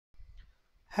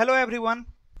Hello everyone.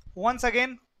 Once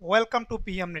again, welcome to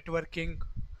PM Networking.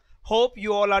 Hope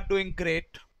you all are doing great.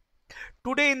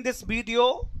 Today in this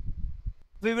video,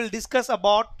 we will discuss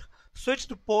about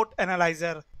switched port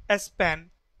analyzer SPAN.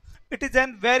 It is a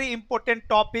very important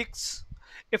topics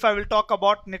if I will talk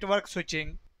about network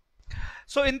switching.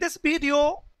 So in this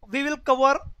video, we will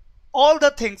cover all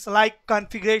the things like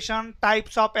configuration,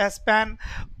 types of SPAN,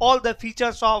 all the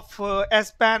features of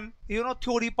SPAN,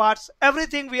 theory parts,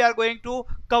 everything we are going to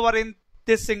cover in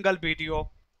this single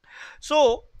video.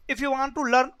 So if you want to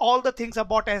learn all the things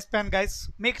about SPAN guys,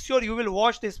 make sure you will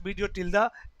watch this video till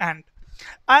the end.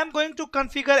 I am going to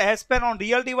configure SPAN on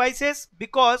real devices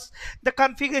because the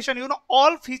configuration,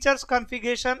 all features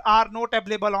configuration are not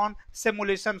available on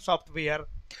simulation software.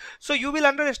 So you will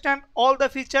understand all the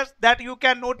features that you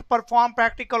cannot perform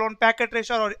practical on packet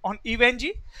tracer or on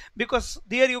EVNG because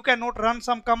there you cannot run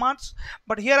some commands.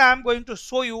 But here I am going to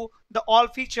show you the all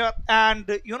feature, and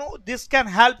this can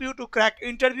help you to crack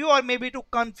interview or maybe to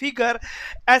configure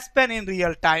SPAN in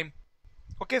real time.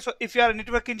 Okay, so if you are a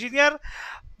network engineer,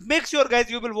 make sure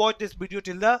guys you will watch this video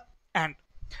till the end.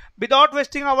 Without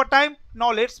wasting our time,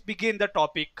 now let's begin the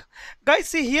topic. Guys,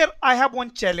 see here I have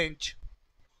one challenge.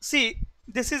 See,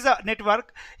 this is a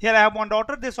network. Here I have one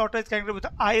router. This router is connected with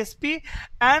ISP,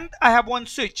 and I have one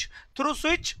switch. Through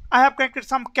switch I have connected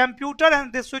some computer,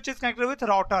 and this switch is connected with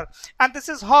router. And this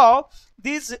is how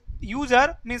these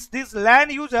user, means these LAN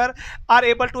user, are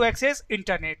able to access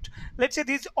internet. Let's say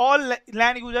these all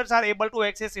LAN users are able to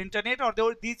access internet, or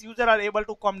these users are able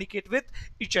to communicate with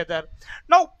each other.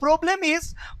 Now problem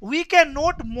is we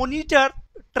cannot monitor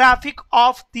traffic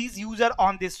of these user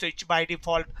on this switch by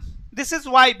default. This is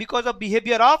why, because of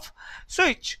behavior of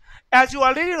switch. As you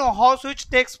already know how switch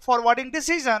takes forwarding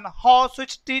decision, how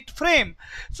switch treat frame.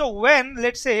 So when,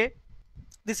 let's say,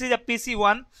 this is a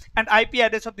PC1 and IP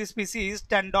address of this PC is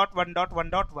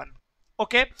 10.1.1.1.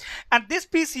 Okay, and this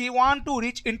PC want to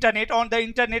reach internet on the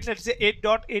internet, let's say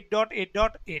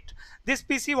 8.8.8.8. This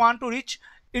PC want to reach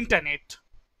internet.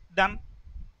 Done.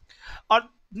 Or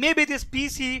maybe this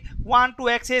PC want to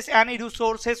access any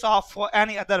resources of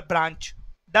any other branch.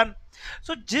 Done.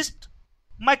 So just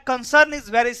my concern is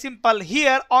very simple.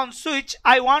 Here on switch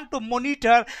I want to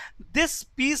monitor this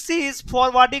PC is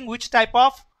forwarding which type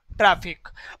of traffic,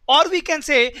 or we can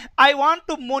say I want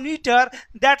to monitor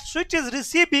that switch is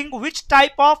receiving which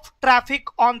type of traffic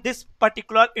on this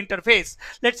particular interface.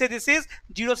 Let's say this is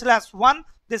 0/1,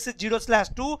 this is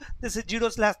 0/2, this is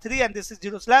 0/3, and this is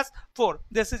 0/4,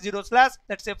 this is 0/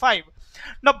 let's say 5.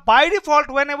 Now by default,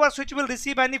 whenever switch will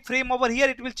receive any frame over here,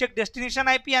 it will check destination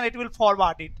IP and it will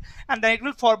forward it, and then it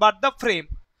will forward the frame.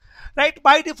 Right,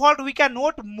 by default we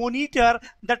cannot monitor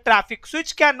the traffic.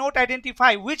 Switch cannot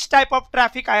identify which type of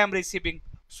traffic I am receiving.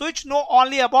 Switch know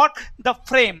only about the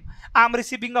frame. I am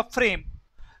receiving a frame.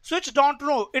 Switch don't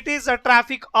know it is a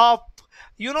traffic of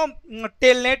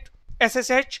telnet,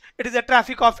 SSH. It is a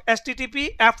traffic of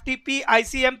STTP, FTP,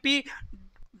 ICMP.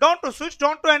 Switch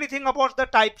don't know anything about the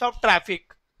types of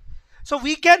traffic. So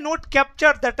we cannot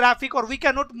capture the traffic, or we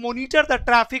cannot monitor the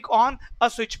traffic on a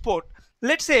switch port.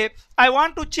 Let's say I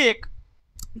want to check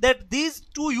that these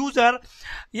two users,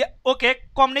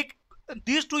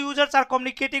 these two users are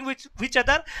communicating with each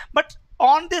other, but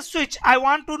on this switch I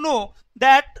want to know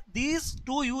that these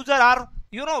two users are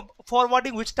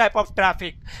forwarding which type of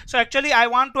traffic. So actually I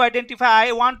want to identify,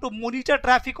 I want to monitor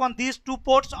traffic on these two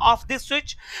ports of this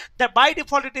switch. That by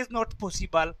default it is not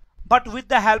possible. But with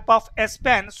the help of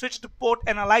SPAN, switched port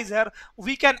analyzer,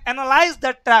 we can analyze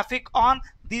the traffic on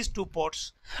these two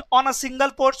ports. On a single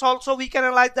ports also we can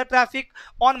analyze the traffic.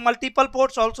 On multiple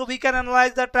ports also we can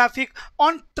analyze the traffic.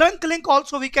 On trunk link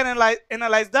also we can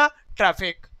analyze the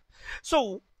traffic.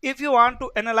 So if you want to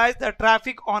analyze the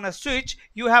traffic on a switch,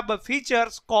 you have a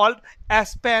features called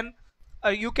SPAN.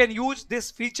 You can use this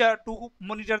feature to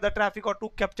monitor the traffic or to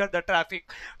capture the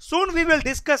traffic. Soon we will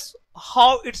discuss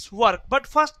how it's work, but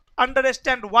first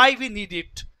understand why we need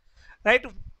it. Right,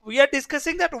 we are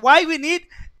discussing that why we need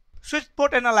switch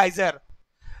port analyzer.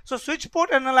 So switch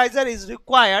port analyzer is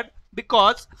required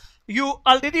because you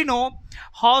already know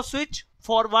how switch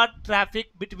forward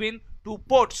traffic between two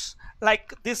ports.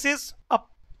 Like this is a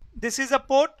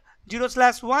port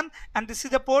 0/1 and this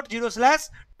is a port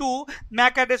 0/2.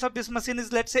 MAC address of this machine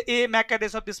is, let's say, A. MAC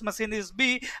address of this machine is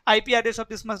B. IP address of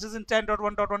this machine is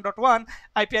 10.1.1.1.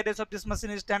 IP address of this machine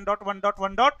is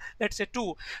 10.1.1. let's say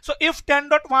 2. So if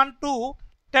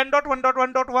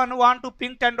 10.1.1.1 want to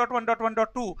ping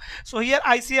 10.1.1.2, so here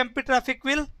ICMP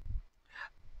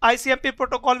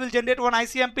protocol will generate one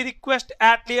ICMP request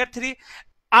at layer 3.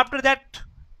 After that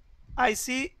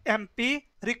ICMP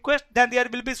request, then there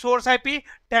will be source IP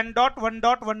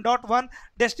 10.1.1.1,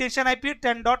 destination IP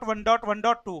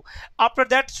 10.1.1.2. After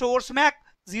that, source MAC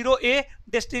 0A,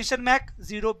 destination MAC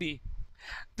 0B.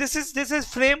 This is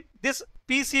frame. This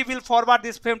PC will forward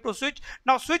this frame to switch.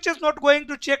 Now switch is not going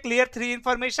to check layer 3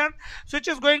 information. Switch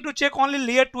is going to check only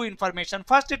layer 2 information.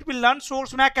 First it will learn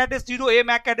source MAC address 0A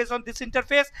MAC address on this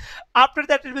interface. After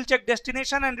that it will check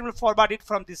destination and it will forward it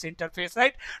from this interface,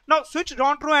 right? Now switch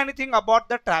don't know anything about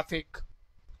the traffic.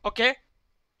 Okay,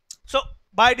 so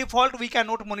by default we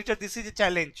cannot monitor. This is a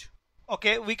challenge.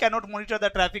 Okay, we cannot monitor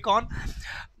the traffic on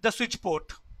the switch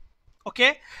port.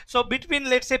 Okay, so between,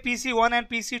 let's say, PC1 and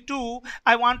PC2,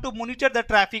 I want to monitor the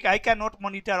traffic. I cannot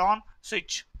monitor on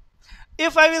switch.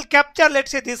 If I will capture,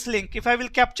 let's say, this link, if I will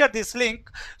capture this link,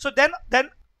 so then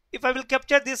if I will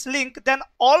capture this link, then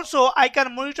also I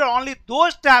can monitor only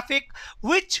those traffic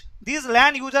which these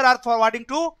LAN users are forwarding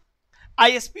to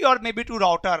ISP or maybe to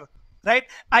router, right?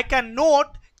 I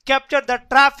cannot capture the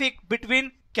traffic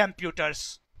between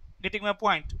computers. Getting my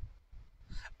point?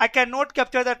 I cannot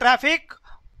capture the traffic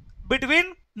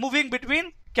between moving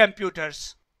between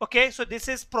computers. Okay, so this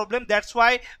is problem. That's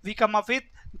why we come up with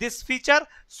this feature,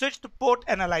 switched port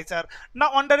analyzer.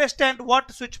 Now understand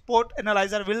what switch port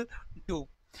analyzer will do.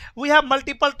 We have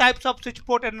multiple types of switch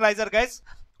port analyzer, guys.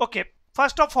 Okay,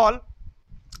 first of all,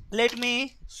 let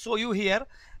me show you here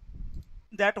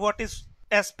that what is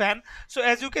SPAN. So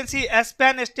as you can see,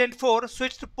 SPAN stands for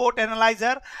switched port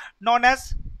analyzer, known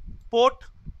as port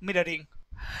mirroring.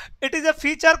 It is a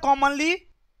feature commonly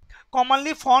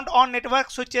found on network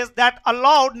switches that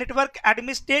allowed network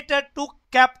administrator to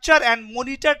capture and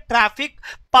monitor traffic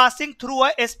passing through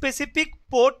a specific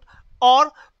port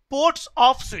or ports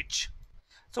of switch.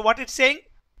 So what it's saying,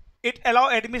 it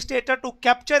allows administrator to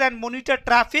capture and monitor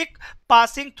traffic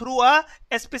passing through a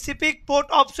specific port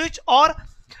of switch or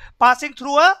passing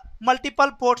through a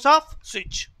multiple ports of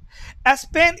switch.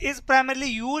 SPAN is primarily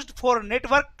used for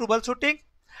network troubleshooting,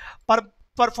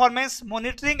 performance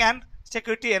monitoring, and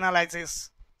security analysis,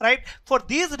 right? For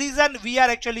this reason we are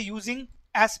actually using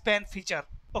SPAN feature.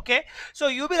 Okay, so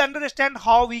you will understand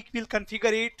how we will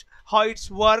configure it, how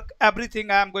it's work, everything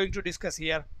I am going to discuss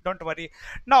here, don't worry.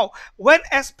 Now when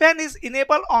SPAN is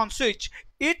enabled on switch,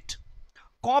 it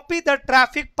copy the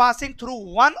traffic passing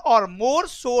through one or more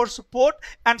source port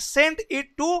and send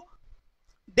it to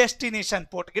destination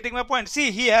port. Getting my point? See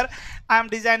here, I am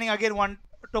designing again one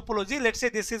topology. Let's say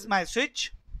this is my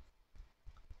switch.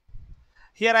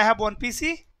 Here I have one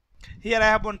PC, here I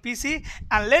have one PC,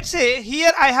 and let's say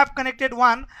here I have connected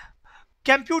one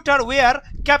computer where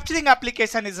capturing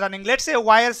application is running. Let's say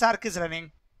Wireshark is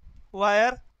running.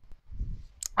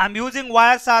 I'm using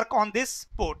Wireshark on this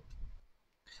port,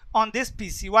 on this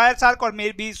PC. Wireshark or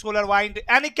maybe SolarWind,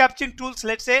 any capturing tools,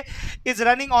 let's say, is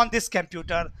running on this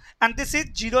computer. And this is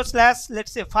 0/,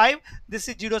 let's say 5, this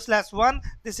is 0/1,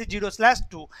 this is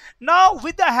 0/2. Now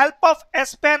with the help of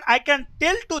SPAN, I can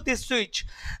tell to this switch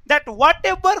that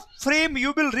whatever frame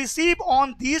you will receive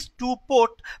on these two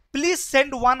ports, please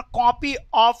send one copy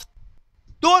of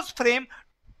those frame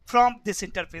from this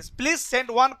interface. Please send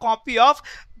one copy of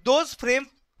those frame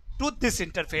to this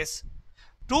interface,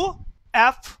 to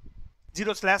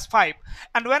F0/5.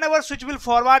 And whenever switch will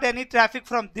forward any traffic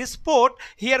from this port,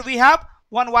 here we have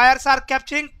one Wireshark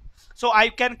capturing, so I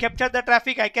can capture the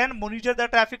traffic, I can monitor the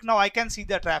traffic. Now I can see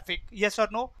the traffic, yes or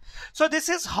no? So this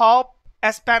is how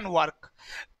SPAN work.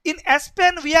 In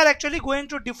SPAN we are actually going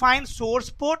to define source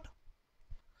port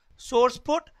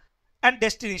and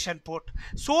destination port.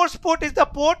 Source port is the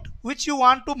port which you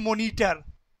want to monitor.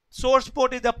 Source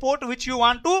port is the port which you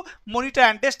want to monitor,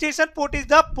 and destination port is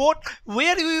the port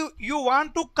where you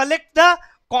want to collect the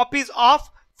copies of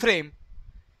frame.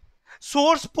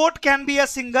 Source port can be a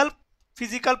single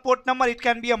physical port number, it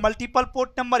can be a multiple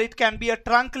port number, it can be a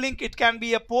trunk link, it can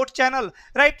be a port channel,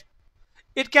 right?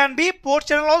 It can be port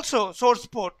channel also, source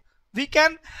port. We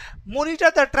can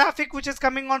monitor the traffic which is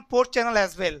coming on port channel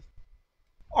as well,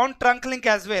 on trunk link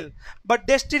as well. But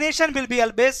destination will be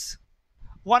always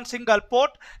one single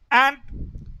port, and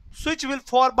switch will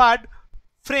forward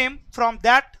frame from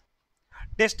that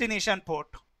destination port.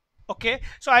 Okay,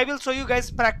 so I will show you guys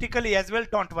practically as well,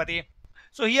 don't worry.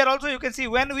 So here also you can see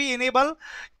when we enable,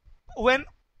 when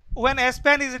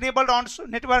SPAN is enabled on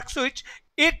network switch,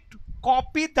 it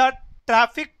copy the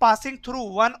traffic passing through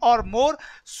one or more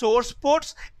source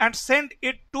ports and send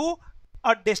it to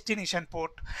a destination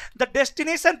port. The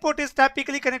destination port is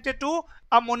typically connected to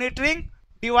a monitoring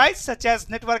device such as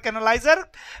network analyzer,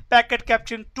 packet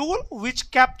capturing tool,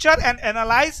 which capture and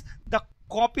analyze the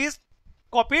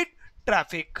copied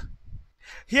traffic.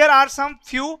 Here are some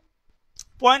few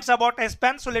points about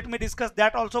S-PAN. So let me discuss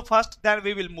that also first, then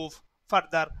we will move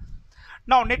further.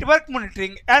 Now, network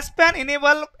monitoring. S-PAN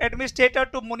enable administrator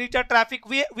to monitor traffic.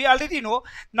 We already know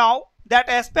now that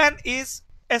S-PAN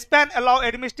allow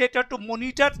administrator to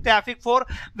monitor traffic for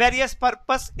various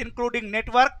purpose, including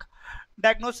network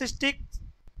diagnostic,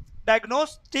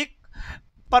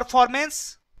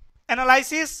 performance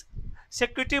analysis,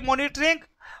 security monitoring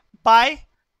by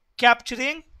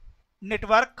capturing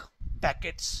network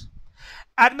packets.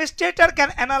 Administrator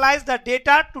can analyze the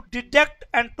data to detect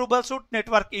and troubleshoot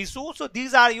network issues. So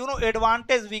these are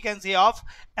advantage we can say of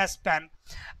S-PAN.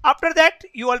 After that,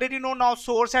 you already know now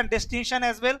source and destination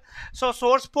as well. So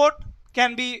source port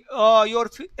can be your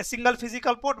a single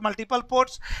physical port, multiple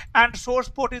ports, and source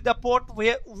port is the port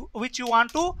which you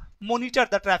want to monitor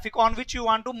the traffic, on which you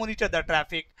want to monitor the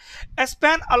traffic.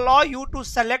 S-PAN allow you to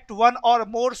select one or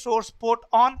more source port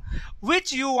on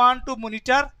which you want to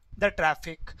monitor the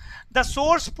traffic. The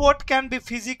source port can be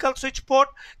physical switch port,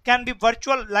 can be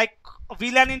virtual like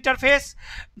VLAN interface,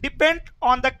 depend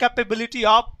on the capability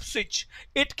of switch.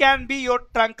 It can be your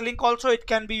trunk link also, it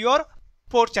can be your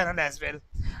port channel as well.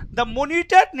 The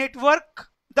monitored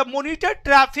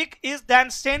traffic is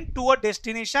then sent to a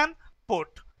destination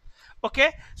port.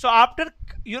 Okay, so after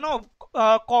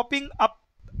copying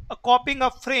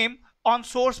a frame on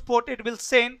source port, it will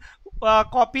send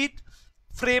copied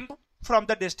frame from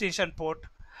the destination port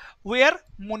where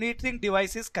monitoring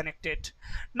device is connected.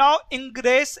 Now,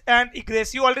 ingress and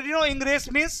egress. You already know ingress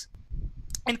means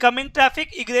incoming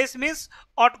traffic, egress means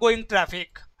outgoing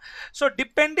traffic. So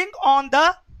depending on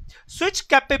the switch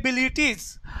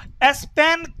capabilities,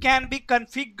 S-PAN can be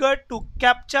configured to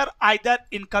capture either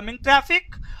incoming traffic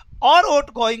or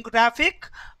outgoing traffic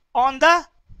on the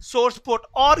source port,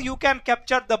 or you can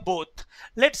capture the both.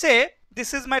 Let's say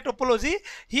this is my topology.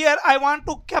 Here I want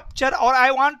to capture or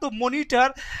I want to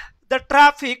monitor the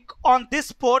traffic on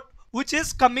this port which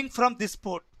is coming from this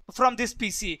port, from this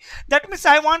PC. That means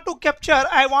I want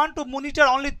to monitor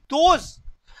only those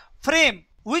frame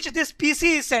which this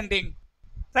PC is sending,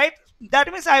 right?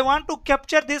 That means I want to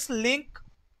capture this link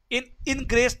in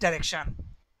ingress direction,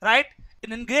 right?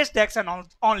 In ingress direction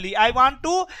only. I want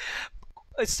to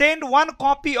send one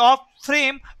copy of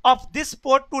frame of this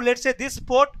port to, let's say, this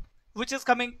port which is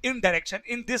coming in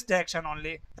this direction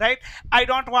only, right? I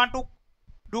don't want to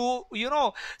do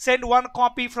send one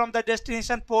copy from the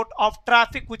destination port of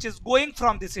traffic which is going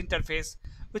from this interface,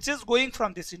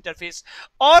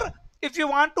 or if you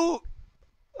want to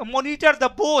monitor the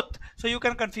both, so you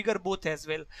can configure both as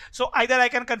well. So either I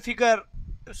can configure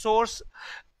source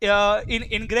in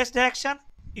ingress direction,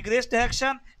 egress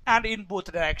direction, and in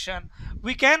both direction.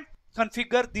 We can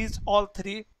configure these all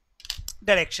three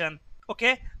direction.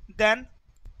 Okay, then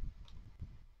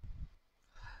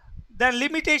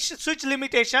switch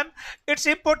limitation. It's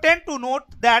important to note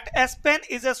that S-PAN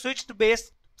is a switch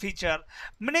based feature,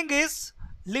 meaning is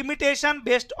limitation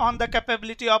based on the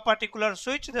capability of particular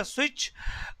switch. The switch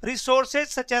resources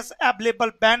such as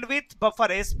available bandwidth,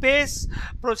 buffer space,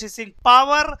 processing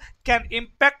power can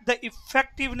impact the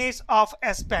effectiveness of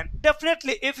S-PAN.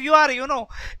 Definitely, if you are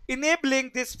enabling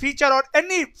this feature or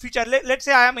any feature, let's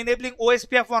say I am enabling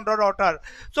OSPF on the router.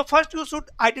 So first you should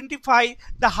identify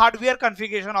the hardware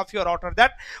configuration of your router,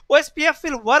 that OSPF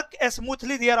will work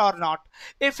smoothly there or not,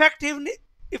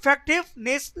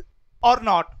 effectiveness or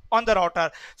not on the router.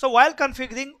 So while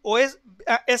configuring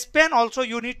S-PAN also,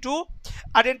 you need to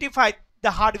identify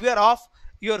the hardware of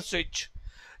your switch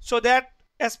so that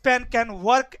S-PAN can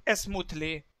work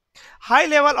smoothly. High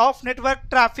level of network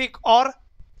traffic or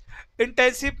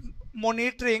intensive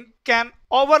monitoring can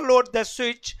overload the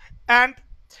switch and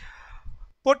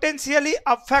potentially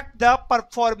affect the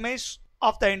performance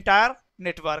of the entire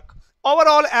network.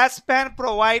 Overall, S-PAN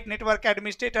provide network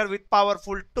administrator with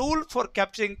powerful tool for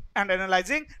capturing and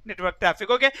analyzing network traffic.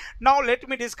 Okay, now let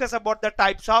me discuss about the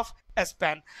types of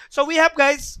S-PAN. So we have,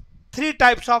 guys, three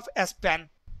types of S-PAN.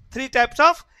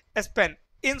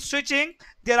 In switching,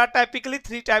 there are typically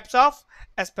three types of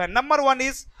S-PAN. Number one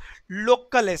is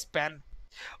local S-PAN.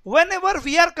 Whenever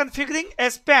we are configuring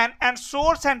S-PAN and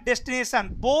source and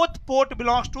destination, both port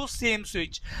belongs to same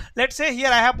switch. Let's say here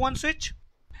I have one switch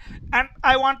and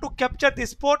I want to capture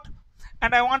this port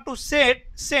and I want to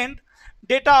send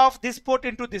data of this port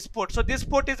into this port. So this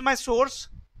port is my source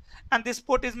and this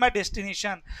port is my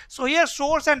destination. So here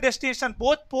source and destination,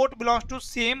 both port belongs to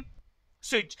same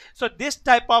switch. So this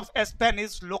type of S-PAN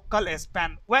is local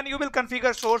S-PAN. When you will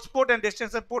configure source port and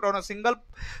destination port on a single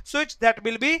switch, that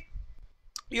will be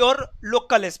your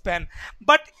local S-PAN.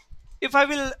 But if I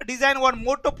will design one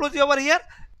more topology over here,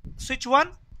 switch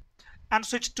 1 and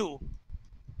switch 2,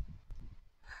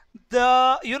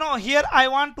 the here I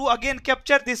want to again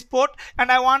capture this port,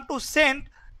 and I want to send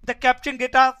the capturing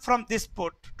data from this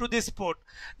port to this port.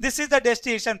 This is the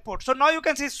destination port. So now you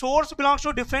can see source belongs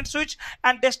to different switch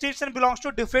and destination belongs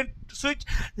to different switch.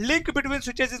 Link between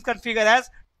switches is configured as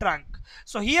trunk.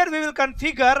 So here we will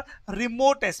configure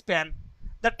remote span.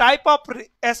 The type of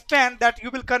span that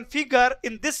you will configure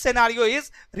in this scenario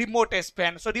is remote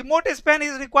span. So remote span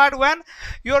is required when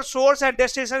your source and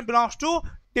destination belongs to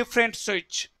different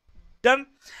switch. Done.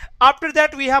 After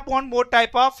that we have one more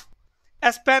type of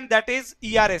span, that is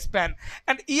ER span,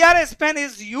 and ER span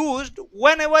is used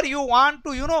whenever you want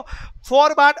to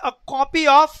forward a copy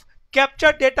of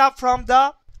captured data from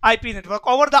the IP network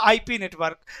over the IP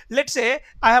network. Let's say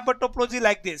I have a topology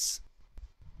like this.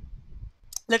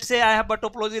 Let's say I have a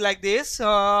topology like this.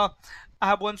 I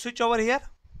have one switch over here.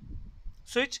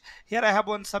 Switch here. I have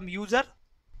one some user,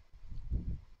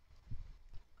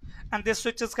 and this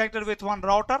switch is connected with one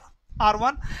router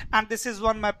R1, and this is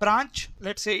one my branch.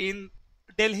 Let's say in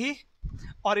Delhi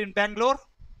or in Bangalore.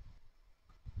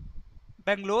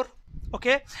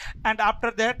 Okay, and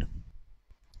after that,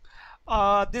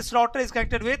 this router is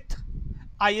connected with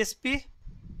ISP.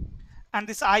 And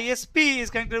this ISP is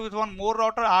connected with one more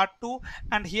router R2,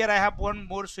 and here I have one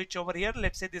more switch over here.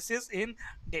 Let's say this is in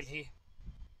Delhi,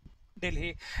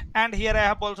 and here I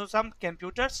have also some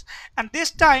computers, and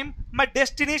this time my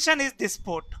destination is this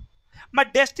port. My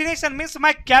destination means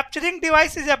my capturing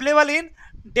device is available in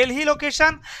Delhi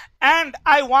location, and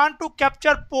I want to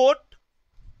capture port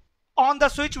on the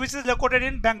switch which is located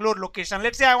in Bangalore location.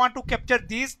 Let's say I want to capture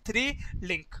these three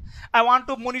link. I want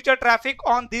to monitor traffic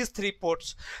on these three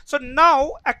ports. So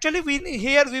now actually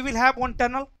here we will have one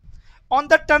tunnel. On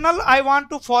the tunnel I want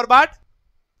to forward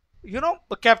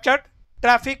captured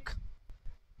traffic.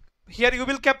 Here you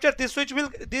will capture this switch will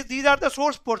these are the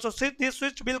source ports. So this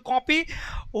switch will copy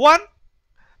one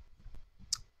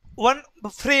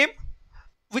frame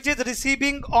which is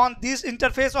receiving on this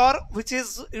interface, or which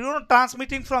is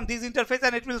transmitting from this interface,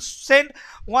 and it will send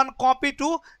one copy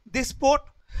to this port.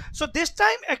 So this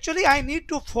time actually I need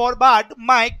to forward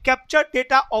my captured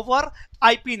data over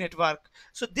IP network.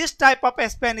 So this type of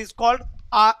span is called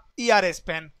ER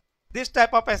span. This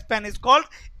type of span is called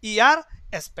ER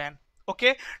span.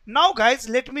 Okay, now guys,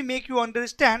 let me make you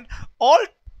understand all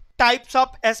types of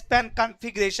span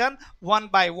configuration one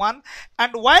by one.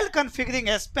 And while configuring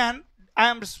span, I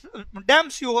am damn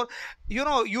sure you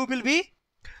will be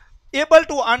able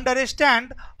to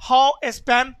understand how a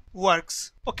span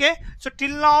works. Okay, so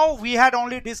till now we had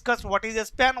only discussed what is a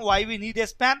span, why we need a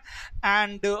span,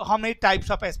 and how many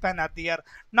types of a span are there.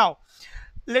 Now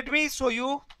let me show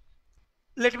you.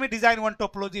 Let me design one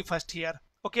topology first here.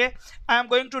 Okay, I am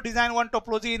going to design one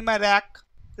topology in my rack.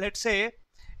 Let's say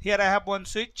here I have one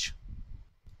switch.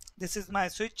 This is my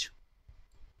switch.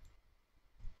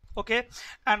 Okay,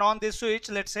 and on this switch,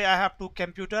 let's say I have two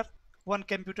computer. One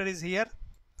computer is here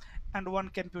and one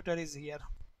computer is here.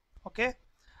 Okay,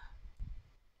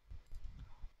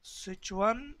 switch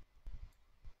one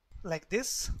like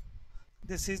this.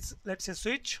 This is, let's say,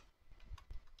 switch,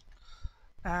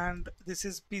 and this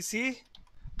is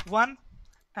PC1,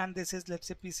 and this is, let's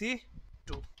say,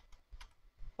 PC2.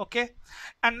 Okay,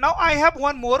 and now I have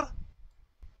one more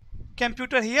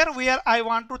computer here where I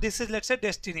want to, this is, let's say,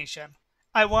 destination.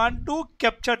 I want to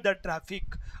capture the traffic.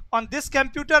 On this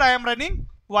computer I am running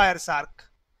Wireshark.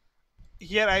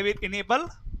 Here I will enable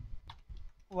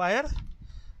Wireshark.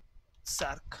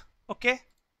 Okay,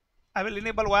 I will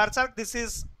enable Wireshark. This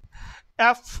is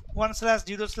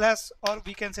F1/0/ or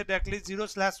we can say directly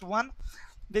 0/1.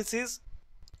 This is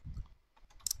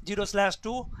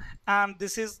 0/2, and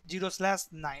this is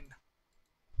 0/9.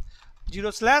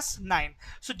 0/9.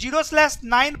 So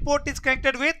 0/9 port is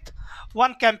connected with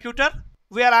one computer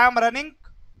where I am running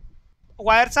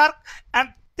Wireshark,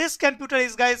 and this computer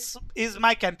is, guys, is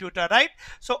my computer, right?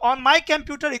 So on my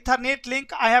computer Ethernet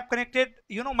link, I have connected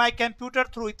my computer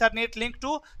through Ethernet link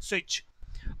to switch.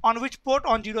 On which port?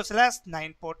 On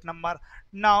 0/9 port number.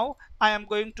 Now I am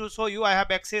going to show you I have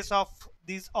access of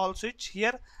these all switch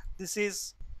here. This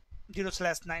is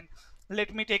 0/9.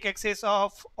 Let me take access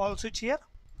of all switch here.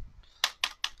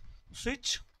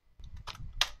 Switch,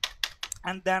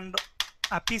 and then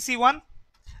PC1.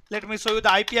 Let me show you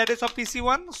the IP address of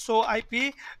PC1. So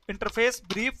IP interface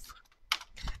brief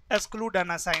exclude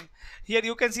unassign. Here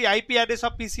you can see IP address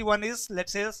of PC1 is,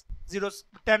 let's say,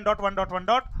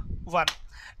 10.1.1.1,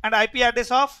 and IP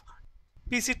address of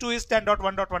PC2 is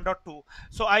 10.1.1.2.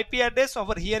 So IP address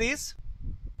over here is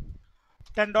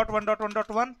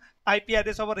 10.1.1.1. IP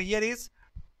address over here is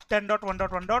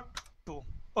 10.1.1.2.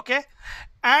 Okay,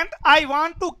 and I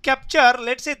want to capture,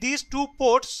 let's say, these two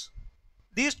ports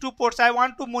these two ports. I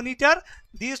want to monitor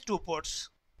these two ports.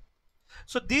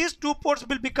 So these two ports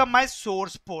will become my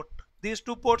source port. These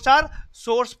two ports are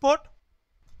source port,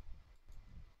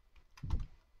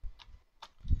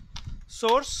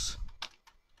 source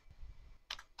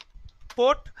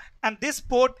port, and this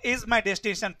port is my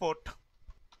destination port.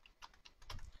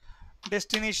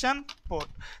 Destination port.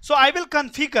 So I will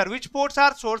configure which ports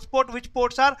are source port, which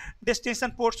ports are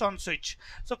destination ports on switch.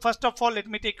 So first of all, let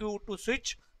me take you to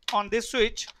switch. On this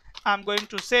switch, I'm going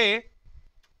to say,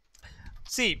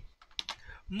 see,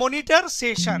 monitor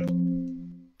session.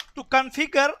 To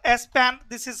configure SPAN,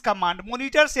 this is command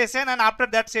monitor session, and after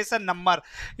that session number.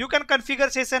 You can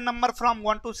configure session number from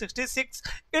 1 to 66.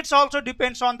 It also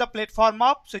depends on the platform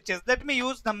of switches. Let me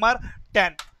use number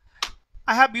 10.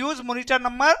 I have used monitor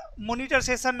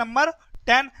session number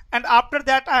 10, and after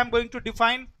that I am going to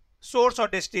define source or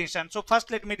destination. So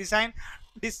first let me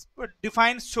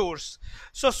define source.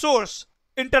 So source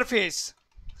interface.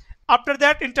 After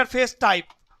that interface type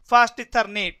fast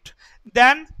Ethernet.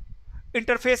 Then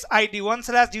interface ID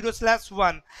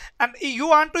 1/0/1, and you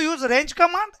want to use range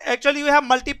command. Actually you have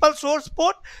multiple source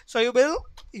port, so you will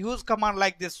use command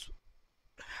like this: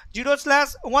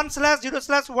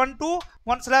 0/1/0/12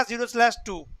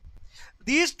 1/0/2.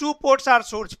 These two ports are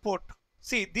source port.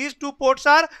 See, these two ports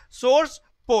are source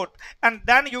port, and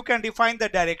then you can define the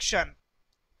direction.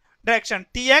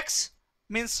 TX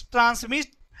means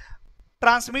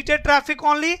transmitted traffic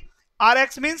only,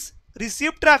 RX means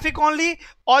receive traffic only,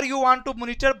 or you want to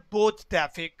monitor both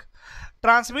traffic,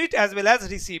 transmit as well as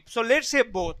receive. So let's say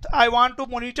both. I want to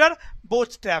monitor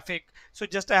both traffic. So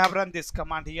just I have run this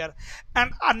command here,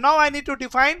 and now I need to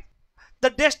define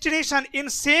the destination in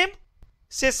same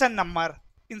session number.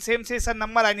 In same session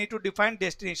number I need to define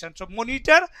destination. So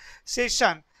monitor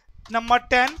session number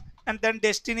 10, and then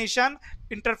destination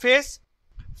interface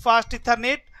fast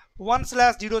Ethernet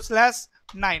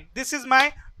 1/0/9. This is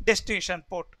my destination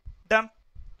port. Done.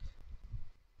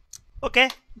 Okay,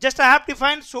 just I have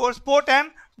defined source port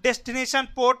and destination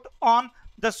port on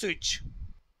the switch.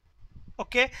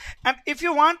 Okay, and if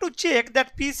you want to check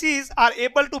that PCs are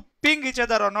able to ping each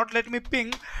other or not, let me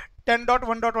ping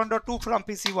 10.1.1.2 from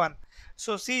PC1.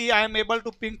 So see, I am able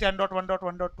to ping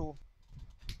 10.1.1.2.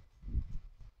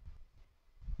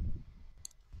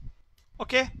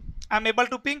 Okay, I'm able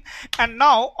to ping, and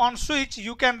now on switch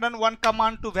you can run one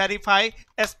command to verify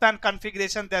SPAN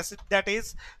configuration. That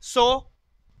is so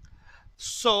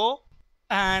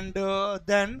and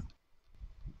then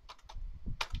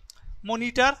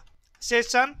monitor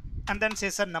session and then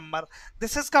session number.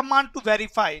 This is command to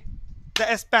verify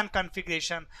the SPAN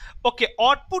configuration. Okay,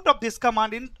 output of this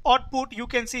command, in output you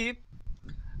can see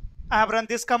I have run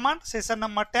this command session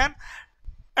number 10,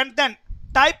 and then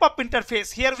type of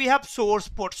interface. Here we have source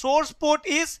port. Source port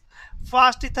is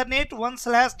fast Ethernet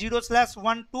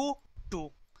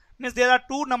 1/0/122. Means there are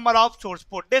two number of source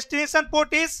port. Destination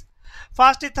port is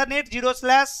fast Ethernet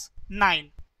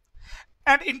 0/9,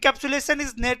 and encapsulation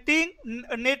is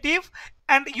native,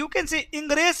 and you can see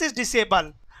ingress is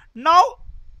disabled. Now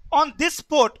on this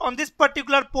port, on this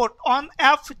particular port, on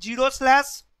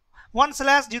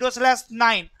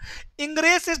F1/0/9,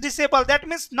 ingress is disabled. That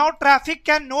means now traffic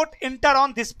cannot enter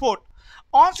on this port.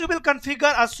 Once you will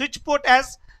configure a switch port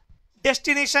as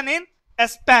destination in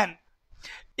SPAN,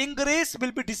 ingress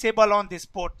will be disabled on this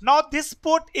port. Now this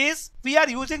port is, we are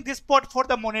using this port for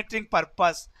the monitoring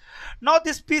purpose. Now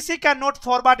this PC cannot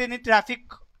forward any traffic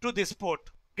to this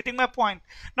port. Getting my point?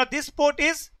 Now this port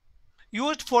is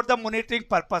used for the monitoring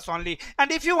purpose only,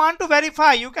 and if you want to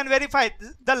verify, you can verify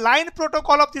the line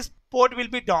protocol of this port will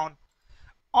be down.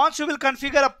 Once you will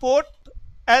configure a port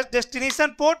as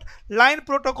destination port, line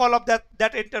protocol of that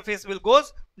interface will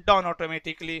goes down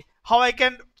automatically. How I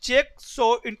can check?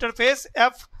 So interface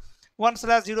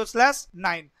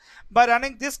F1/0/9, by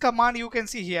running this command you can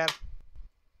see here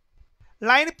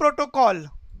line protocol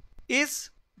is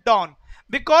down,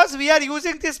 because we are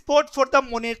using this port for the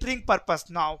monitoring purpose.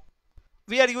 Now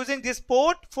we are using this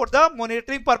port for the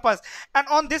monitoring purpose, and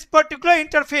on this particular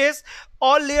interface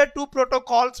all layer 2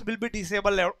 protocols will be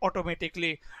disabled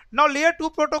automatically. Now layer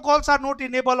 2 protocols are not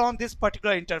enabled on this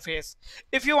particular interface.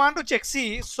 If you want to check,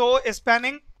 see, so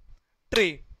spanning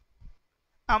tree,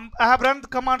 I have run the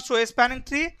command show spanning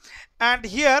tree, and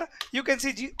here you can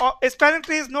see spanning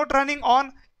tree is not running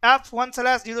on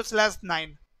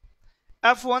F1/0/9.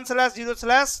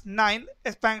 F1/0/9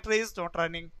 spanning tree is not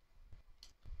running.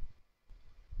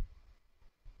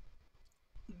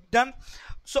 Done.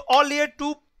 So all layer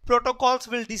 2 protocols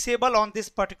will disable on this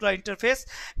particular interface,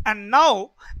 and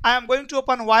now I am going to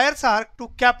open Wireshark to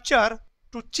capture,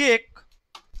 to check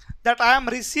that I am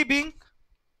receiving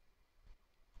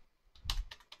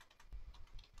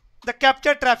the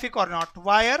captured traffic or not.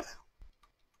 Wire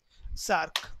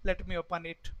Sark. Let me open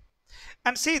it.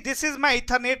 And see, this is my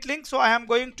Ethernet link. So I am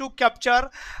going to capture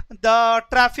the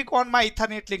traffic on my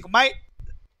Ethernet link. My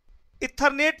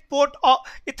Ethernet port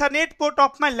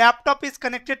of my laptop is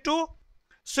connected to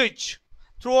switch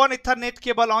through an Ethernet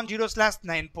cable on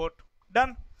 0/9 port.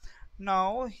 Done.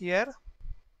 Now here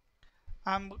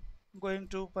I'm going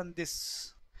to open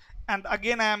this, and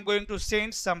again I am going to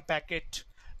send some packet.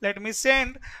 Let me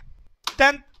send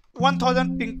 10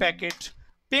 1000 ping packet.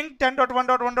 Ping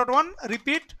 10.1.1.1,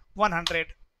 repeat 100.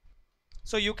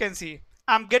 So you can see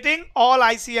I'm getting all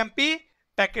ICMP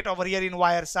packet over here in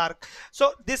Wireshark.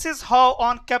 So this is how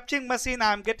on capturing machine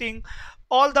I'm getting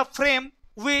all the frame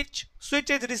which switch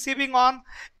is receiving on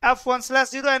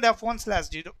F1/0 and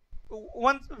F1/0,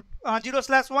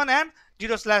 0/1 and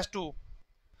 0/2.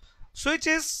 Switch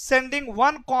is sending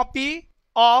one copy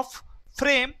of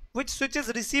frame which switch is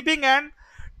receiving and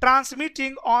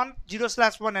transmitting on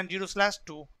 0/1 and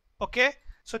 0/2. Okay,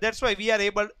 so that's why we are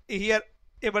able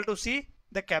to see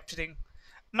the capturing.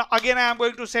 Now again I am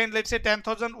going to send, let's say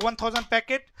 10,000 1000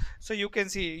 packet. So you can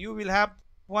see you will have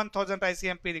 1000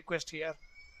 ICMP request here.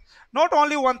 Not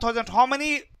only 1000, how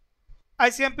many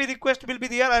ICMP request will be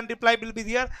there and reply will be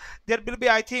there? There will be,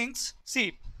 I think,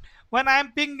 see, when I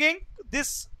am pinging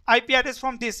this IP address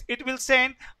from this, it will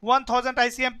send 1000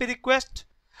 ICMP request.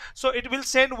 So it will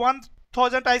send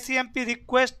 1000 ICMP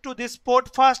request to this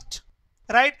port first,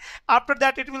 right? After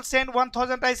that it will send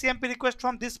 1000 ICMP request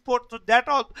from this port. So that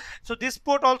all, so this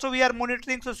port also we are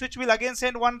monitoring. So switch will again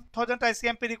send 1000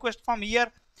 ICMP request from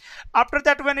here. After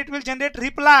that, when it will generate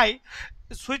reply,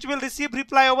 switch will receive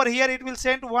reply over here. It will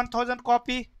send 1000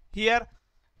 copy here,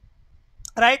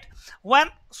 right?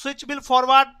 When switch will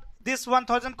forward this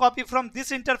 1000 copy from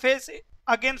this interface,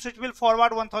 again switch will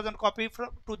forward 1000 copy from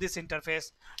to this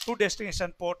interface to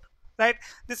destination port, right?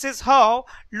 This is how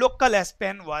local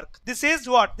SPAN work. This is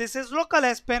what? This is local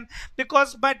SPAN,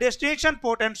 because my destination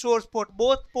port and source port,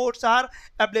 both ports are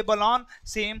available on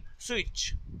same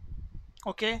switch.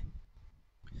 Okay.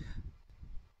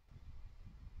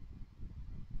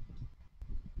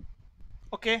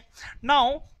 Okay.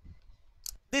 Now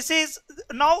this is,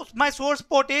 now my source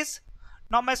port is,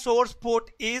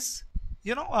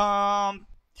 you know,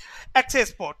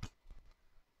 access port.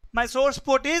 My source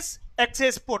port is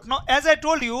access port. Now as I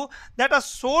told you that a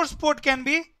source port can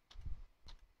be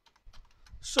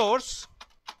source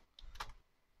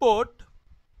port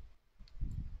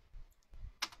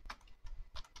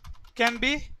can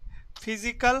be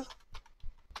physical,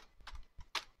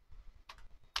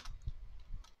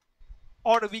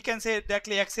 or we can say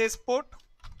directly access port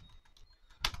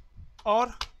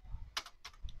or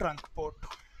trunk port.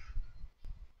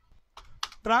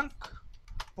 Trunk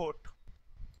port.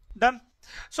 Done.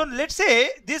 So let's say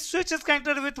this switch is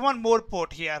connected with one more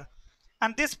port here,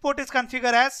 and this port is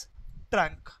configured as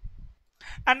trunk.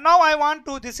 And now I want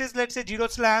to, this is let's say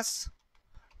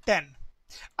 0/10.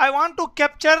 I want to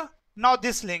capture now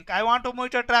this link. I want to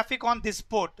monitor traffic on this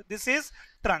port. This is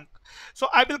trunk. So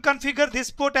I will configure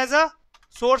this port as a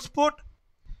source port.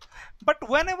 But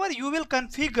whenever you will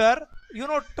configure, you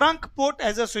know, trunk port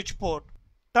as a switch port,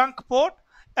 trunk port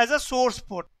as a source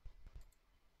port,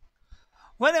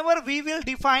 whenever we will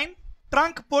define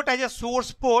trunk port as a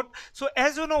source port, so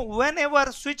as you know,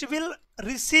 whenever switch will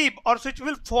receive or switch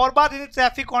will forward any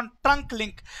traffic on trunk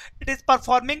link, it is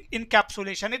performing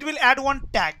encapsulation. It will add one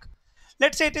tag.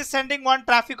 Let's say it is sending one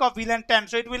traffic of VLAN 10,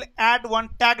 so it will add one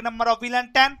tag number of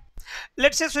VLAN 10.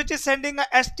 Let's say switch is sending a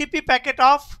STP packets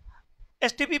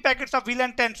of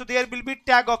VLAN 10, so there will be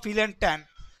tag of VLAN 10.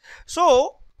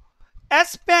 So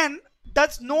SPAN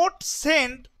does not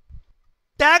send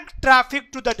tag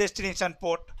traffic to the destination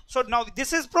port. So now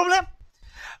this is problem.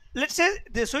 Let's say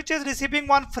the switch is receiving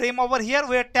one frame over here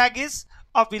where tag is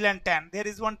of VLAN 10. There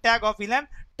is one tag of VLAN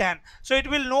 10. So it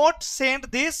will not send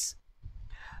this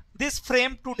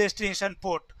frame to destination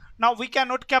port. Now we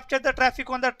cannot capture the traffic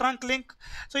on the trunk link.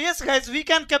 So yes guys, we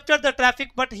can capture the traffic,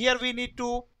 but here we need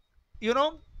to, you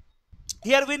know,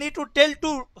 here we need to tell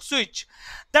to switch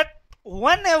that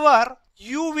whenever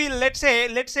you will, let's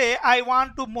say I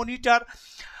want to monitor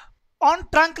on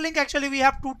trunk link. Actually we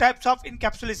have two types of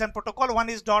encapsulation protocol. One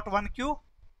is .1q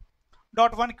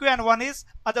and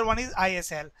other one is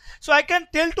ISL. So I can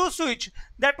tell to switch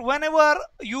that whenever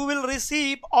you will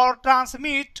receive or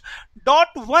transmit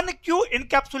 .1q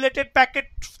encapsulated packet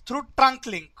through trunk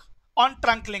link, on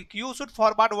trunk link, you should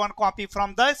forward one copy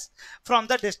from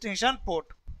the destination port.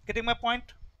 Getting my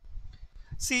point?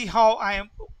 See how I am,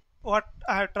 what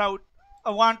I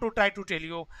want to try to tell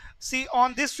you. See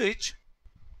on this switch,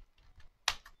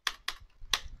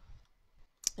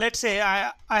 let's say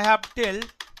I have tell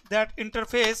that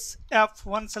interface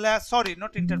f1 slash, sorry,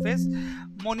 not interface,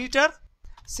 monitor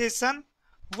session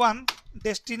 1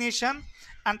 destination,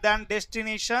 and then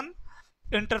destination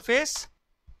interface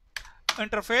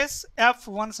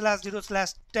f1 slash 0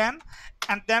 slash 10,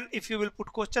 and then if you will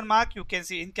put question mark, you can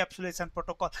see encapsulation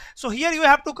protocol. So here you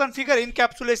have to configure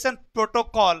encapsulation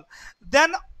protocol,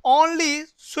 then only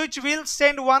switch will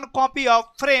send one copy of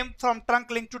frame from trunk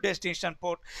link to destination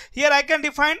port. Here I can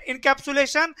define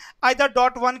encapsulation either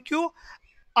 .1q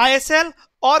ISL,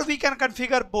 or we can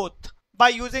configure both by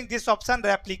using this option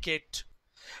replicate.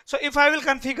 So if I will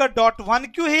configure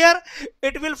 .1q here,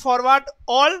 it will forward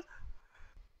all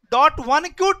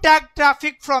 .1q tag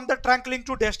traffic from the trunk link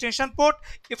to destination port.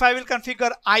 If I will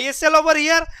configure ISL over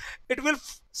here, it will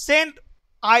send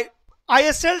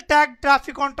ISL tag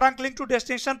traffic on trunk link to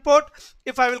destination port.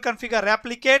 If I will configure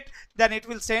replicate, then it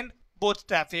will send both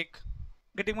traffic.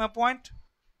 Getting my point?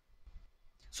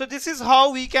 So this is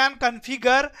how we can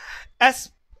configure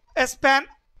SPAN,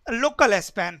 local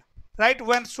SPAN, right?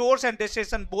 When source and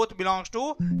destination both belongs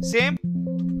to same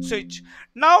switch.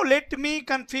 Now let me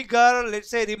configure, let's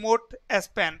say, remote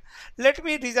SPAN. Let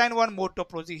me design one more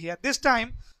topology here. This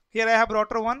time here I have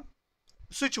router 1,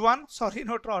 switch 1, sorry,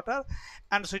 not router,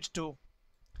 and switch 2.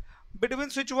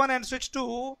 Between switch 1 and switch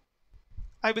 2,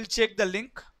 I will check the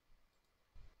link.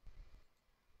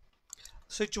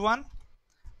 Switch 1,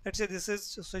 let's say this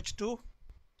is switch 2,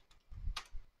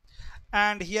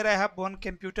 and here I have one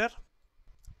computer.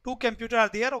 Two computers are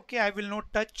there. Okay, I will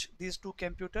not touch these two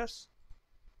computers.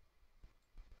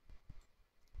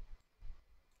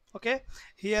 Okay,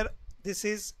 here this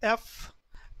is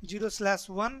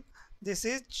f0/1, this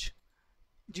is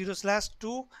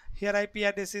 0/2. Here IP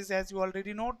address is, as you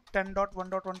already know,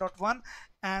 10.1.1.1,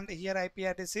 and here IP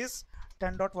address is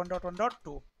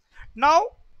 10.1.1.2. now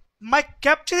my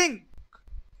capturing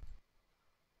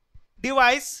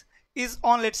device is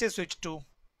on, let's say, switch 2.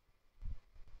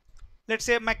 Let's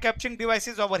say my capturing device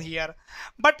is over here,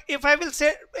 but if I will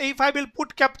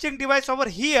put capturing device over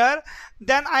here,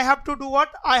 then I have to do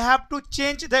what? I have to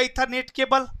change the Ethernet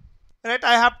cable, right?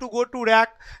 I have to go to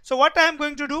rack. So what I am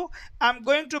going to do, I'm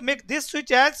going to make this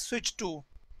switch as switch 2.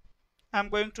 I'm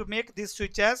going to make this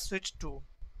switch as switch 2,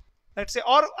 let's say,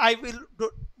 or I will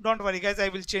don't worry guys, I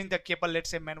will change the cable,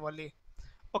 let's say, manually.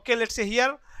 Okay, let's say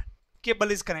here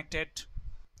cable is connected,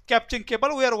 capturing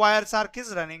cable where Wireshark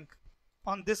is running.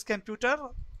 On this computer,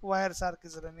 Wireshark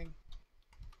is running.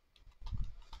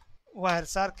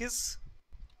 Wireshark is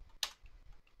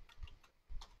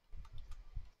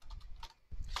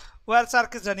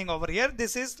running over here.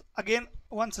 This is again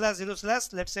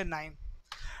 1/0/, let's say, 9.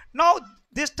 Now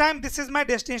this time this is my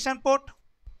destination port.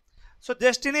 So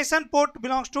destination port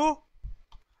belongs to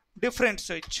different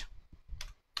switch.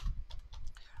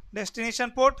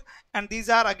 Destination port, and these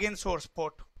are again source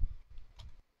port.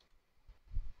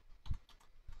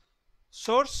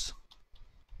 Source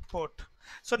port.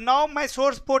 So now my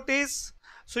source port is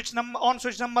switch number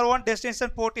 1,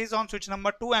 destination port is on switch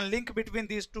number 2, and link between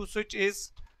these two switch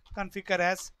is configured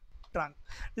as trunk.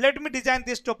 Let me design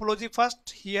this topology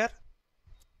first. Here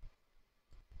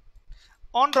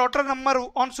on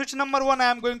switch number 1, I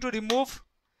am going to remove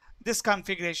this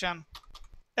configuration,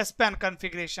 SPAN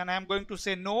configuration. I am going to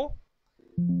say no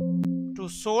to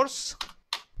source,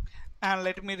 and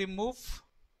let me remove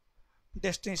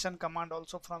destination command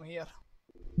also from here.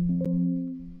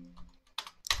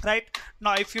 Right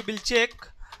now if you will check,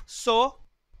 so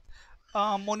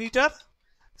monitor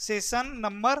session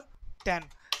number 10,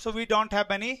 so we don't have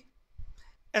any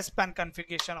SPAN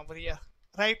configuration over here.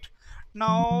 Right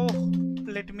now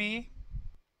let me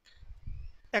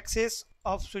access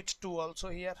of switch 2 also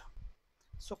here.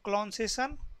 So clone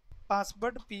session,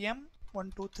 password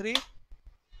PM123,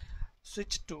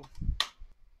 switch 2,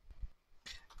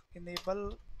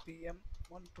 enable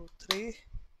PM123,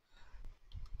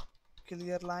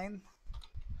 clear line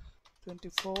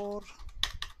 24,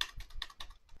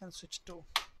 and switch 2.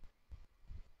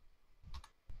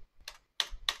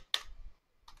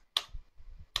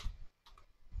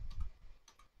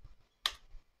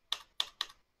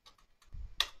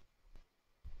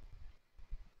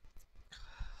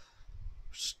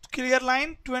 Clear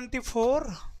line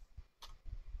 24.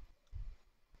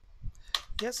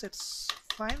 Yes, it's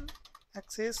fine.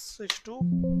 Access switch 2.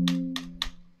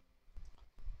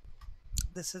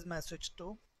 This is my switch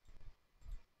 2.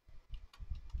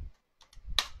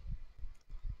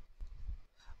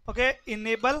 Okay,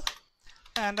 enable,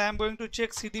 and I am going to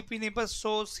check CDP neighbor.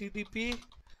 So CDP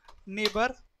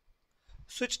neighbor,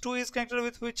 switch 2 is connected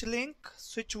with which link?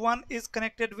 Switch 1 is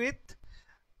connected with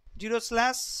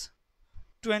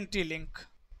 0/20 link.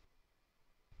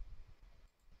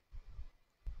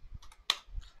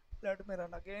 Let me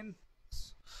run again.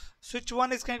 Switch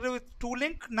 1 is connected with 2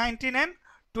 link 19 and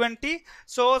 20.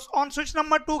 So on switch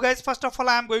number 2, guys, first of all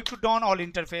I am going to down all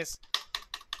interface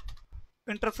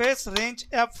range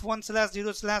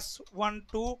f1/0/1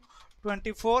 to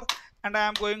 24, and I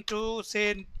am going to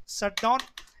say shutdown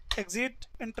exit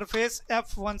interface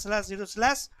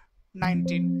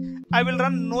f1/0/19. I will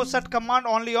run no shut command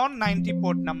only on 90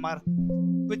 port number,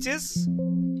 which is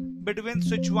between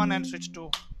switch 1 and switch 2.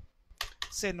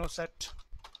 Say no shut.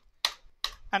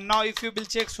 And now if you will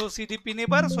check show CDP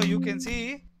neighbor, so you can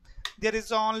see there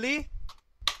is only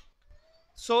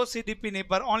so CDP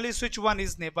neighbor, only switch 1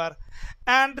 is neighbor.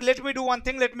 And let me do one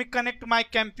thing, let me connect my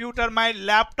computer, my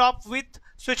laptop with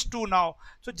switch 2 now.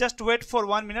 So just wait for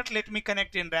 1 minute, let me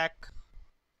connect in rack.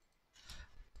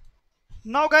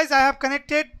 Now guys, I have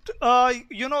connected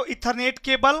Ethernet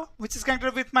cable which is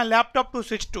connected with my laptop to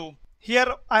switch 2.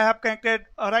 Here I have connected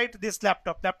this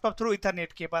laptop through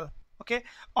Ethernet cable, okay,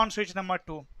 on switch number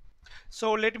 2.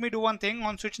 So let me do one thing,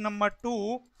 on switch number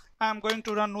 2 I am going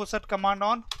to run no shut command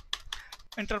on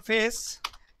interface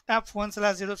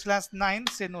f1/0/9.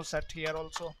 say no shut here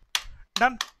also.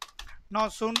 Done. Now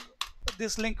soon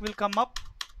this link will come up.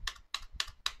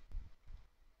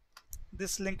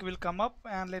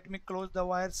 And let me close the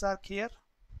wires arc here.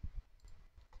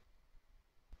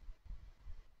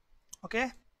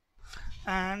 Okay,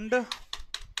 and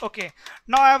okay,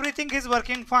 now everything is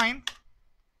working fine.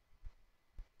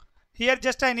 Here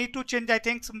just I need to change, I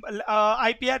think,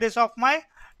 IP address of my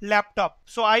laptop.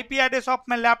 So IP address of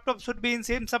my laptop should be in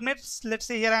same subnets. Let's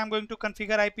say here I am going to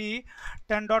configure IP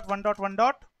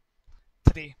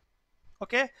 10.1.1.3.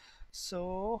 okay,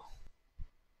 so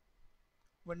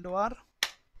window R,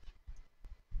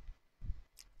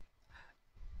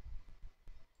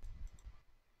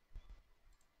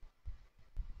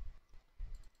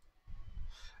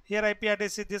 here IP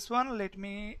address is this one. Let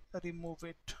me remove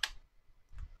it.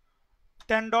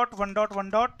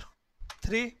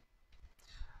 10.1.1.3.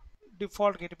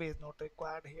 default gateway is not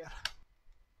required here.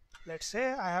 Let's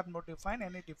say I have not defined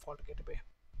any default gateway.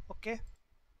 Okay,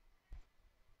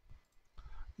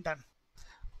 done.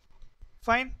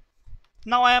 Fine.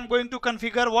 Now I am going to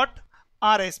configure what?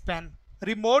 RSPAN,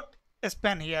 remote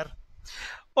SPAN here.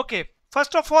 Okay,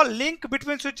 first of all, link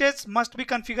between switches must be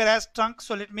configured as trunk.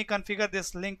 So let me configure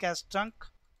this link as trunk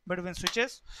between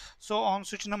switches. So on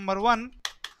switch number 1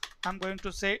 I'm going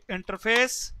to say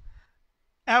interface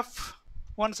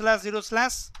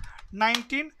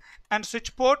f1/0/19 and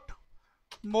switch port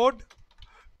mode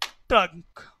trunk.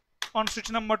 On switch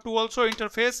number 2 also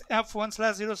interface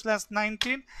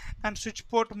f1/0/19 and switch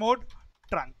port mode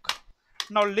trunk.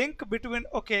 Now link between,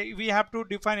 okay, we have to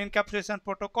define encapsulation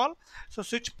protocol. So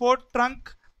switch port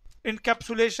trunk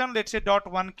encapsulation, let's say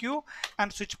 .1q,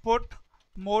 and switch port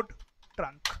mode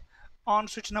trunk. On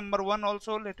switch number 1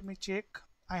 also, let me check,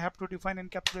 I have to define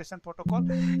encapsulation protocol.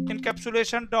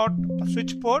 Encapsulation dot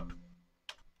switch port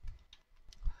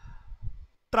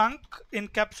trunk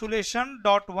encapsulation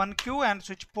 .1q and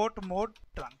switch port mode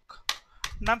trunk.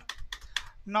 Done.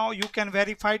 Now you can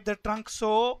verify the trunk.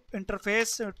 So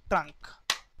interface trunk.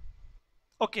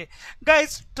 Okay,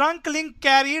 guys, trunk link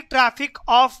carry traffic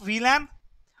of VLAN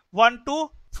 1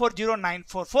 to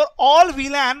 4094. For all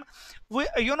VLAN,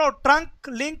 trunk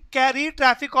link carry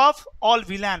traffic of all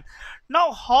VLAN.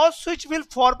 Now host switch will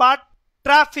forward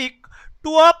traffic to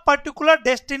a particular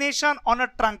destination on a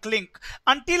trunk link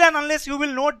until and unless you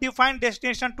will not define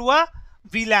destination to a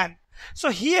VLAN. So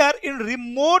here in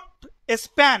remote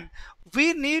SPAN,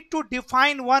 we need to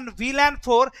define one VLAN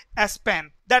for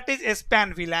SPAN, that is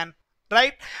SPAN VLAN,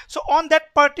 right? So on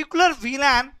that particular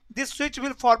VLAN, this switch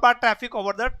will forward traffic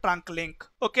over the trunk link.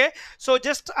 Okay, so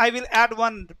just I will add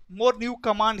one more new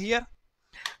command here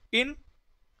in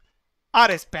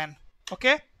RSPAN.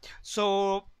 Okay,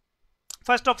 so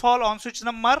first of all, on switch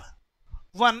number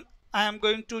 1 I am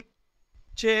going to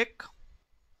check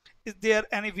is there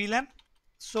any VLAN.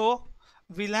 So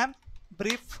VLAN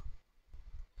brief.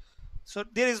 So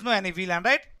there is no any VLAN,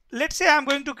 right? Let's say I am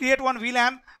going to create one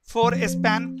VLAN for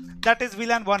SPAN, that is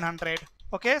VLAN 100.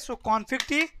 Okay, so config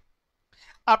T,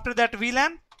 after that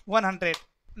VLAN 100,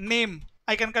 name,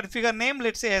 I can configure name,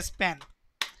 let's say SPAN,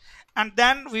 and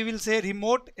then we will say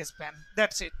remote SPAN.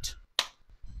 That's it.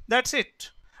 That's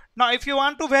it. Now if you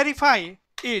want to verify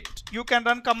it, you can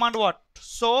run command what?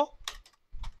 So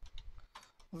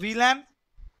VLAN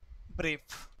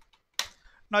brief.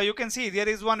 Now you can see there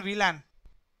is one VLAN.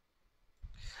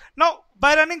 Now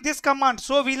by running this command,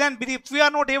 so VLAN brief, we are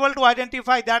not able to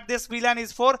identify that this VLAN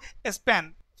is for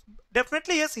SPAN.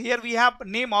 Definitely yes, here we have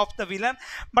name of the VLAN,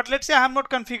 but let's say I have not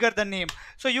configured the name.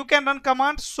 So you can run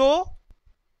command so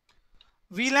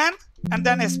VLAN and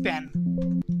then SPAN.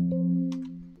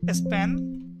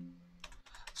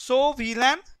 So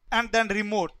VLAN and then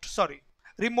remote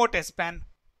SPAN.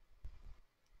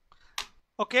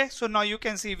 Okay, so now you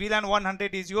can see VLAN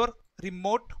 100 is your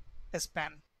remote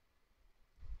SPAN.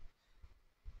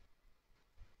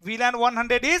 VLAN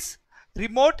 100 is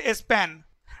remote SPAN.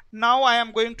 Now I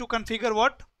am going to configure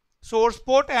what? Source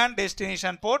port and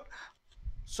destination port.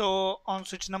 So on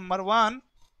switch number 1,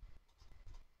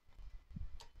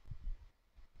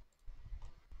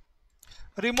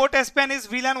 remote SPAN is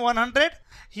VLAN 100.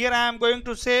 Here I am going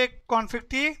to say config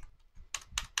T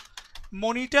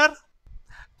monitor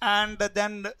and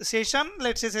then session.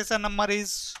 Let's say session number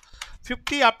is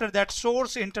 50. After that,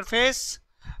 source interface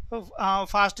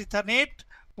fast Ethernet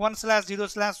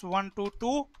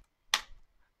 1/0/122.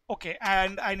 Okay,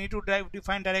 and I need to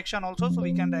define direction also, so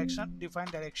we can define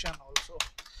direction also.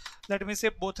 Let me say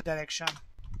both direction,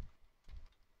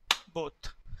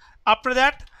 both. After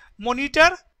that,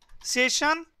 monitor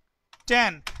session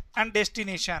 10 and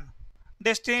destination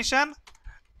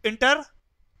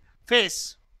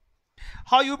interface.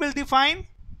 How you will define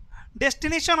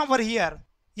destination over here?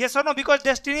 Yes or no? Because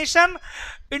destination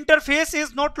interface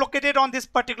is not located on this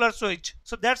particular switch,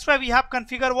 so that's why we have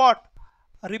configured what?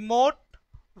 Remote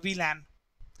VLAN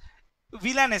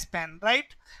SPAN,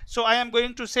 right? So I am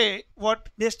going to say what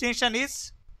destination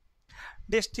is.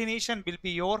 Destination will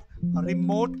be your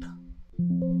remote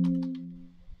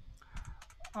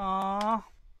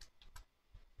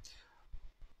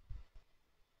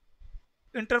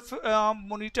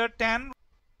monitor 10.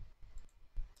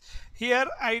 Here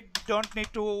I don't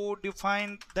need to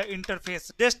define the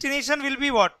interface. Destination will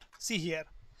be what? See here,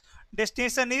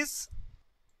 destination is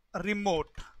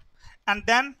remote and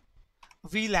then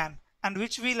VLAN. And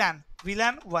which VLAN?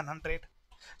 VLAN 100.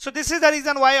 So this is the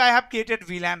reason why I have created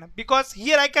VLAN, because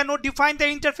here I cannot define the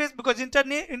interface, because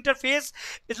interface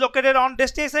is located on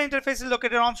destination interface is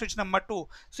located on switch number 2.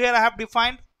 So here I have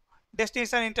defined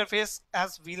destination interface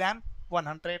as VLAN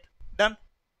 100. Done.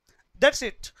 That's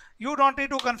it. You don't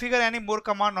need to configure any more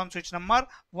command on switch number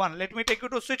 1. Let me take you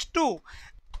to switch 2,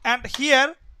 and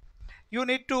here you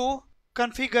need to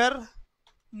configure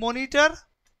monitor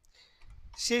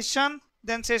session,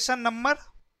 then session number.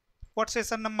 What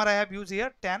session number I have used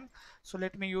here? 10. So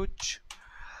let me use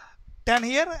 10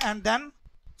 here, and then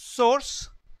source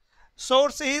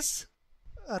is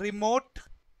remote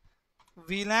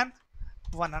VLAN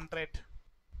 100.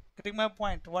 Getting my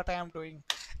point what I am doing?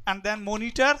 And then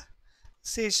monitor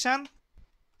session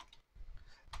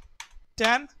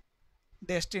 10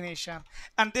 destination,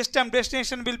 and this time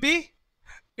destination will be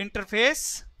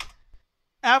interface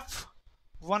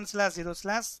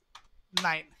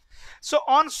F1/0/9. So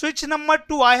on switch number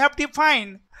 2 I have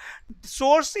defined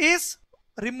source is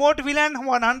remote VLAN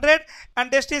 100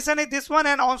 and destination is this one,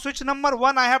 and on switch number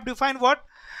 1 I have defined what?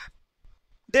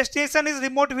 Destination is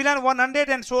remote VLAN 100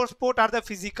 and source port are the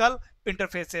physical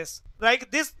interfaces.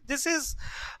 Right? This is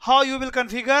how you will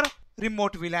configure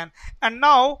remote VLAN. And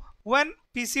now when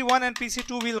PC1 and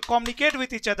PC2 will communicate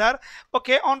with each other,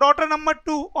 okay, on router number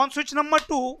 2, on switch number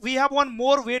 2, we have one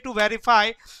more way to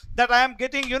verify that I am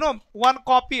getting, one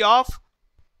copy of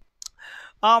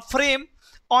frame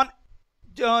on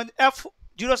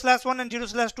F0/1 and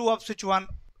 0/2 of switch 1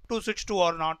 to switch 2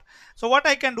 or not. So what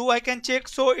I can do, I can check.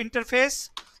 So interface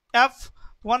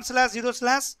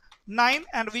F1/0/9,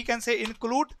 and we can say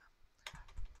include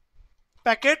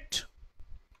packets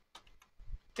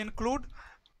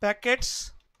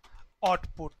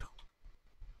output.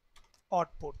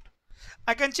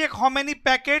 I can check how many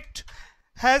packet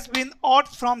has been out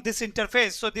from this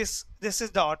interface. So this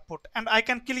is the output, and I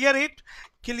can clear it,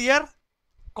 clear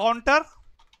counter,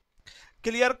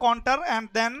 and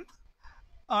then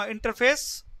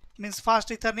interface means fast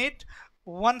Ethernet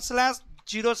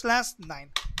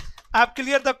 1/0/9. I have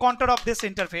cleared the counter of this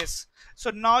interface.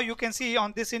 So now you can see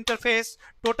on this interface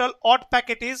total odd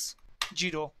packet is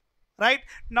 0. Right?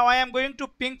 Now I am going to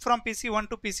ping from PC1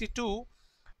 to PC2.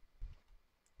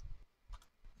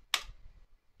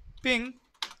 Ping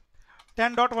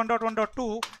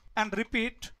 10.1.1.2 and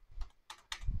repeat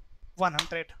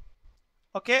 100.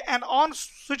 Okay, and on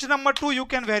switch number 2 you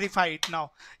can verify it.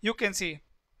 Now you can see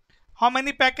how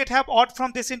many packet have out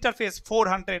from this interface.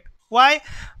 400. Why?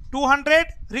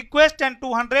 200 request and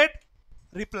 200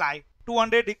 reply.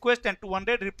 200 request and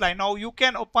 200 reply. Now you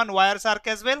can open Wireshark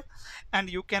as well, and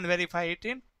you can verify it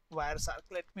in Wireshark.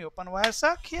 Let me open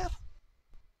Wireshark here.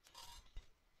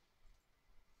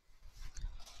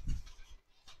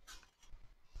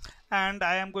 And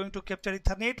I am going to capture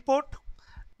Ethernet port.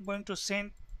 I'm going to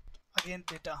send again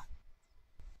data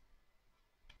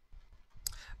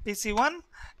PC1,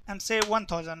 and say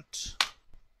 1000.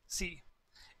 See,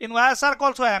 in wire arc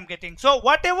also I am getting. So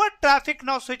whatever traffic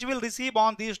now switch will receive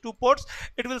on these two ports,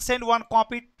 it will send one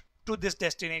copy to this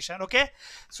destination. Okay,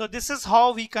 so this is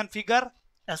how we configure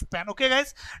SPAN. Okay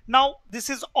guys, now this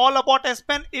is all about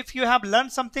SPAN. If you have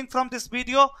learned something from this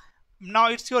video, now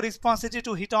it's your responsibility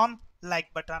to hit on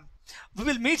like button. We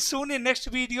will meet soon in next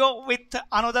video with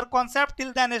another concept.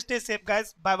 Till then, stay safe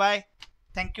guys. Bye bye.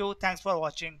 Thank you. Thanks for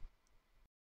watching.